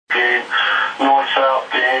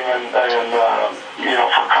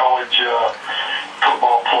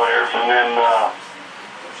then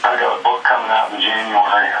I got a book coming out in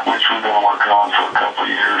January, which we've been working on for a couple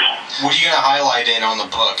of years. What are you going to highlight in on the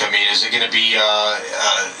book? I mean, is it going to be,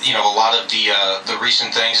 a lot of the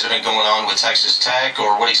recent things that have been going on with Texas Tech,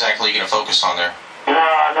 or what exactly are you going to focus on there? No,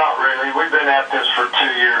 not really. We've been at this for 2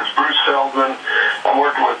 years. Bruce Feldman, I'm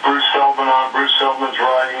working with Bruce Feldman on it. Bruce Feldman's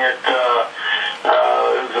writing it.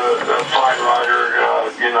 Is a fine writer,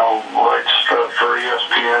 writes for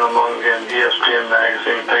ESPN and ESPN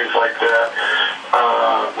magazine, things like that,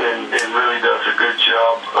 and really does a good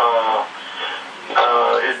job.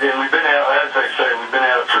 And we've been at, as I say, we've been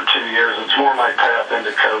at it for 2 years. It's more my path into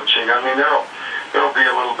coaching. I mean, there'll be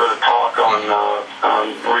a little bit of talk on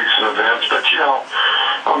recent events, but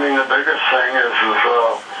the biggest thing is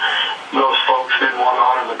those folks didn't want to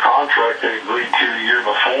honor the contract they agreed to the year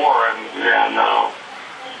before, and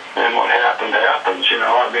what happens. You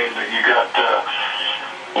got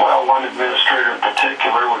one administrator in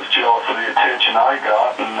particular was jealous of the attention I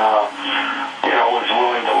got, and was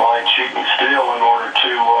willing to lie, cheat, and steal in order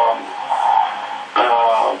to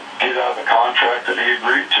get out of the contract that he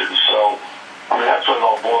agreed to. So, that's what it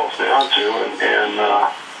all boils down to, and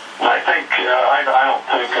I think I don't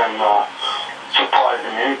think I'm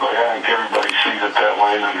surprising anybody. I think everybody sees it that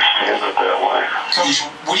way and understands it that way. Coach,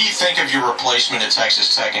 what do you think of your replacement at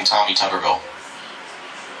Texas Tech and Tommy Tuberville?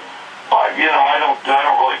 I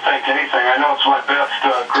don't really think anything. I know it's my best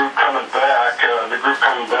group coming back. The group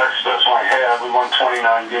coming back is the best one I had. We won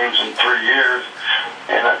 29 games in 3 years,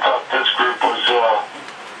 and I thought this group was the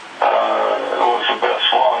best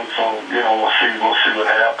one. So we'll see what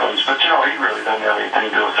happens. But he really doesn't have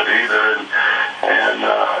anything to do with it either. And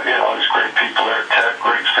there's great people there at Tech,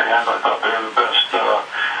 great fans. I thought they were the best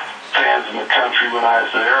fans in the country when I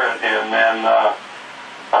was there. And then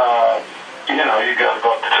you got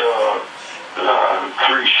about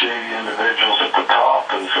 3 shady individuals at the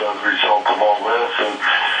top as a result of all this, and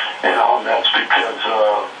that's because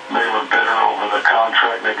they were bitter over the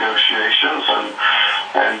contract negotiations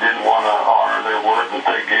and didn't want to honor their word that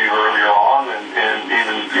they gave earlier on, and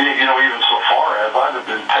even so far as I'd have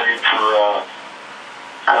been paid for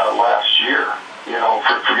last year.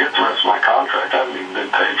 Forget the rest of my contract. I haven't even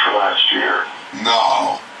been paid for last year.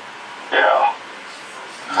 No. Yeah.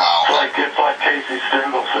 Wow. It's like Casey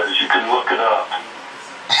Stengel says, you can look it up.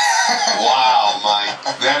 Wow, Mike.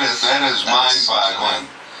 That is mind-boggling.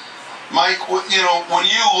 Mike, when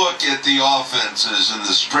you look at the offenses and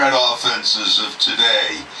the spread offenses of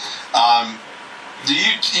today,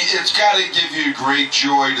 it's got to give you great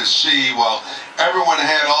joy to see, everyone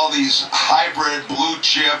had all these hybrid blue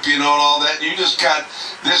chip, and all that. You just got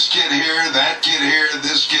this kid here, that kid here,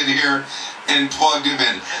 this kid here, and plugged him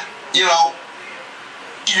in.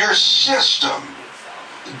 Your system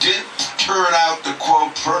didn't turn out the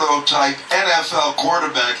quote prototype NFL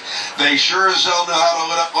quarterback. They sure as hell know how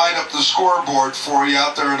to light up the scoreboard for you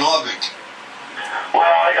out there in Lubbock. Well,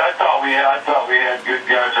 I thought we had good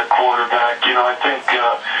guys at quarterback. I think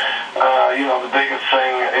the biggest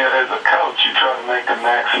thing as a coach, you try to make them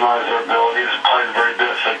maximize their abilities, play the very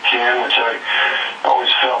best they can, which I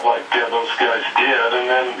always felt like those guys did. And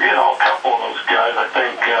then a couple of those guys, I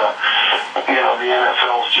think the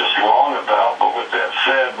NFL's just wrong about. But with that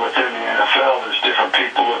said, within the NFL, there's different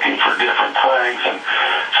people looking for different things, and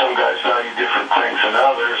some guys value different things than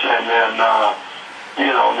others. And then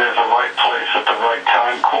there's a right place at the right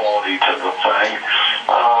time quality to the thing.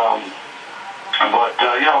 But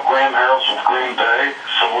Graham Harrell's with Green Bay,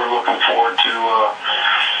 so we're looking forward to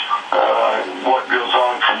what goes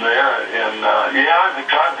on from there. And I'm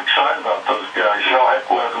excited about those guys.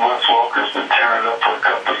 Wes Welker's been tearing it up for a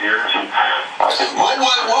couple of years, and I think what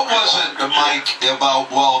was it, Mike, about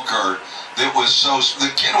Welker that was so? The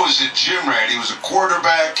kid was a gym rat. He was a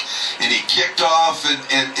quarterback, and he kicked off and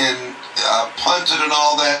punted and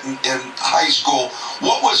all that in high school.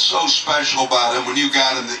 What was so special about him when you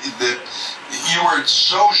got him that you were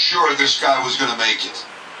so sure this guy was going to make it?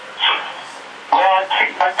 Well, I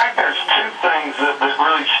think there's 2 things that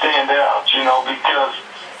really stand out, because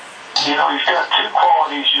he's got 2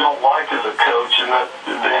 qualities you don't like as a coach, and that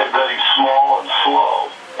he's small and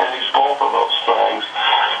slow, and he's both of those things.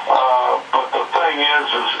 But the thing is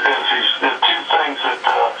he's the 2 things that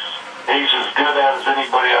he's as good at as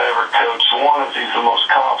anybody I ever coached. One is he's the most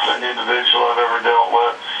confident individual I've ever dealt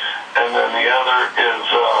with, and then the other is,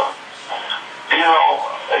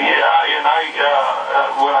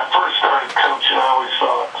 when I first started coaching, I always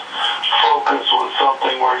thought focus was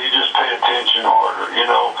something where you just pay attention harder. If you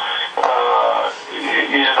don't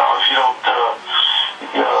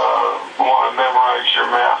want to memorize your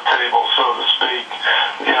math table, so to speak,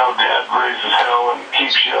 Dad raises hell and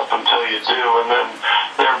keeps you up until you do, and then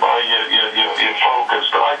thereby you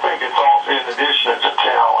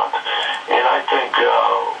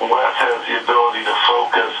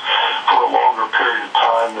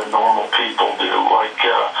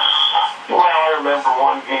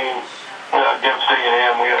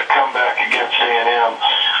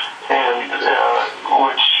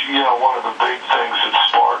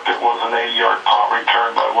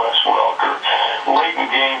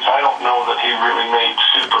really made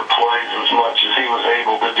super plays as much as he was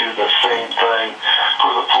able to do the same thing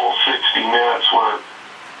for the full 60 minutes where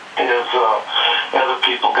as other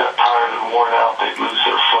people got tired and worn out, they'd lose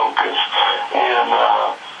their focus. And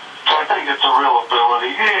so I think it's a real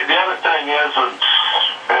ability. The other thing is,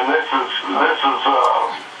 and this is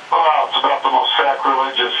it's about the most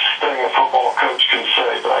sacrilegious thing a football coach can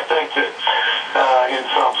say, but I think that in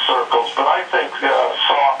some circles, but I think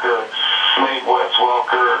soccer made Wes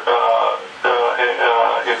Welker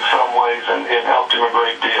in some ways and helped him a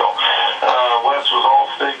great deal. Wes was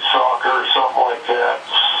all-state soccer or something like that,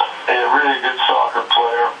 and a really good soccer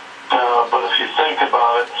player. But if you think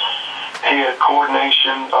about it, he had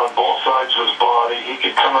coordination on both sides of his body. He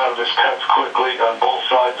could come out of his cuts quickly on both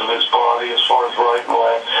sides of his body as far as right and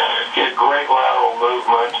left. He had great lateral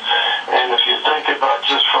movement. And if you think about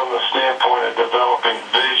just from the standpoint of developing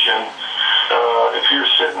vision, if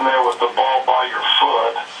you're sitting there with the ball by your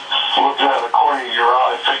foot, looking out the corner of your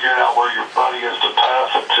eye, figuring out where your buddy is to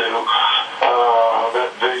pass it to,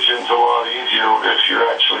 that vision's a lot easier if you're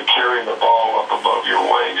actually carrying the ball up above your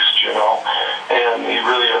waist, you know. And he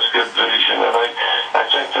really has good vision, and I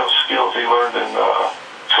think those skills he learned in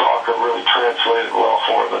soccer really translated well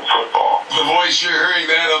for him in football. The voice you're hearing,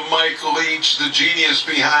 that of Mike Leach, the genius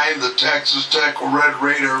behind the Texas Tech Red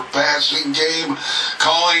Raider passing game,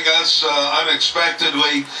 calling us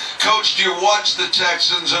unexpectedly. Coach, do you watch the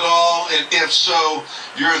Texans at all? And if so,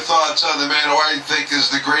 your thoughts on the man who I think is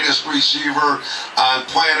the greatest receiver on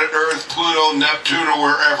planet Earth, Pluto, Neptune, or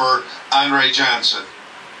wherever, Andre Johnson.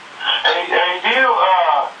 Hey, you,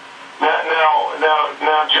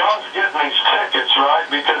 now John's getting these tickets, right?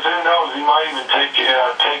 Because who knows, he might even take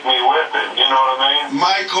me with him, you know what I mean?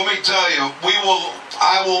 Mike, let me tell you,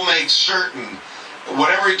 I will make certain,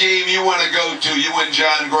 whatever game you want to go to, you and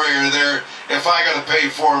John Gray are there, if I got to pay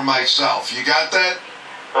for him myself. You got that?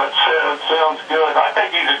 That sounds good. I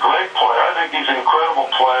think he's a great player. I think he's an incredible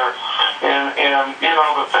player. And you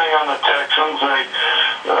know, the thing on the Texans, I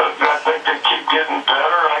think they keep getting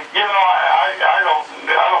better. I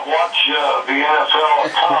don't watch the NFL a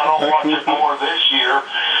ton. I don't watch it more this year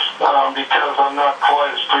because I'm not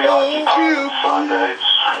quite as preoccupied on Sundays.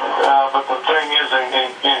 But the thing is,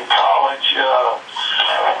 in college,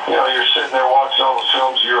 you know, you're sitting there watching all the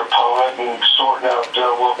films of your opponent and sorting out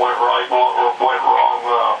what went right and what went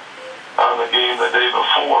wrong on the game the day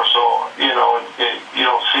before. So, you know, you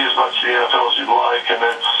don't see as much of the NFL as you'd like, and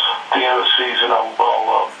then at the end of the season, I'll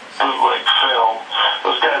bootleg film.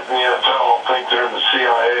 Those guys in the NFL all think they're in the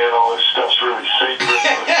CIA and all this stuff's really secret.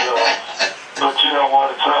 But you know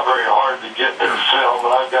what? It's not very hard to get their film,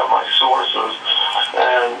 and I've got my sources.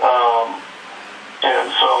 And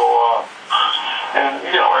so,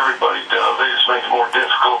 you know, everybody does. They just make it more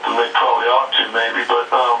difficult than they probably ought to, maybe. But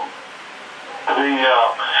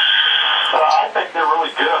I think they're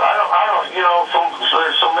really good. I don't, you know,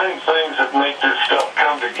 there's so many things that make this stuff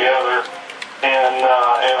come together. And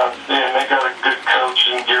they got a good coach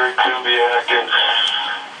in Gary Kubiak, and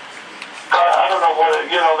I don't know what,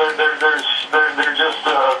 you know, they're just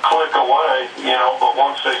a click away, you know. But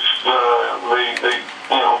once they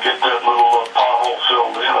you know, get that little pothole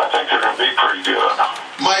filled in, I think they're going to be pretty good.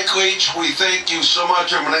 Mike Leach, we thank you so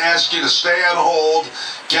much. I'm going to ask you to stay on hold,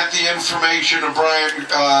 get the information of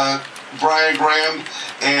Brian Graham,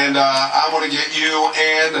 and I'm going to get you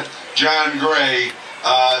and John Gray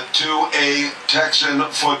to a Texan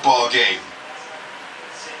football game.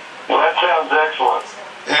 Well, that sounds excellent.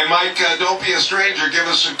 And Mike, don't be a stranger. Give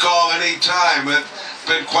us a call anytime. It's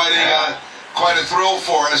been quite a thrill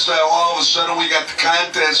for us. All of a sudden, we got the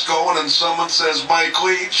contest going, and someone says Mike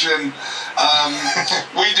Leach, and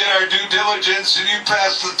we did our due diligence, and you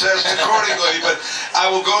passed the test accordingly. But I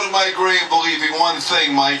will go to my grave believing one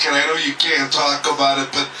thing, Mike, and I know you can't talk about it,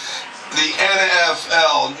 but the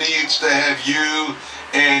NFL needs to have you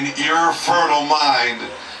and your fertile mind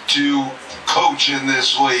to coach in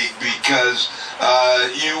this league, because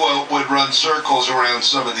you would run circles around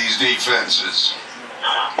some of these defenses.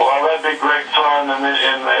 Well, that'd be great fun, and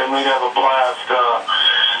we'd have a blast.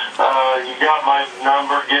 You got my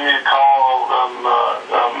number. Give me a call.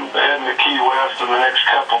 I'm heading to Key West in the next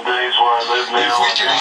couple days where I live now.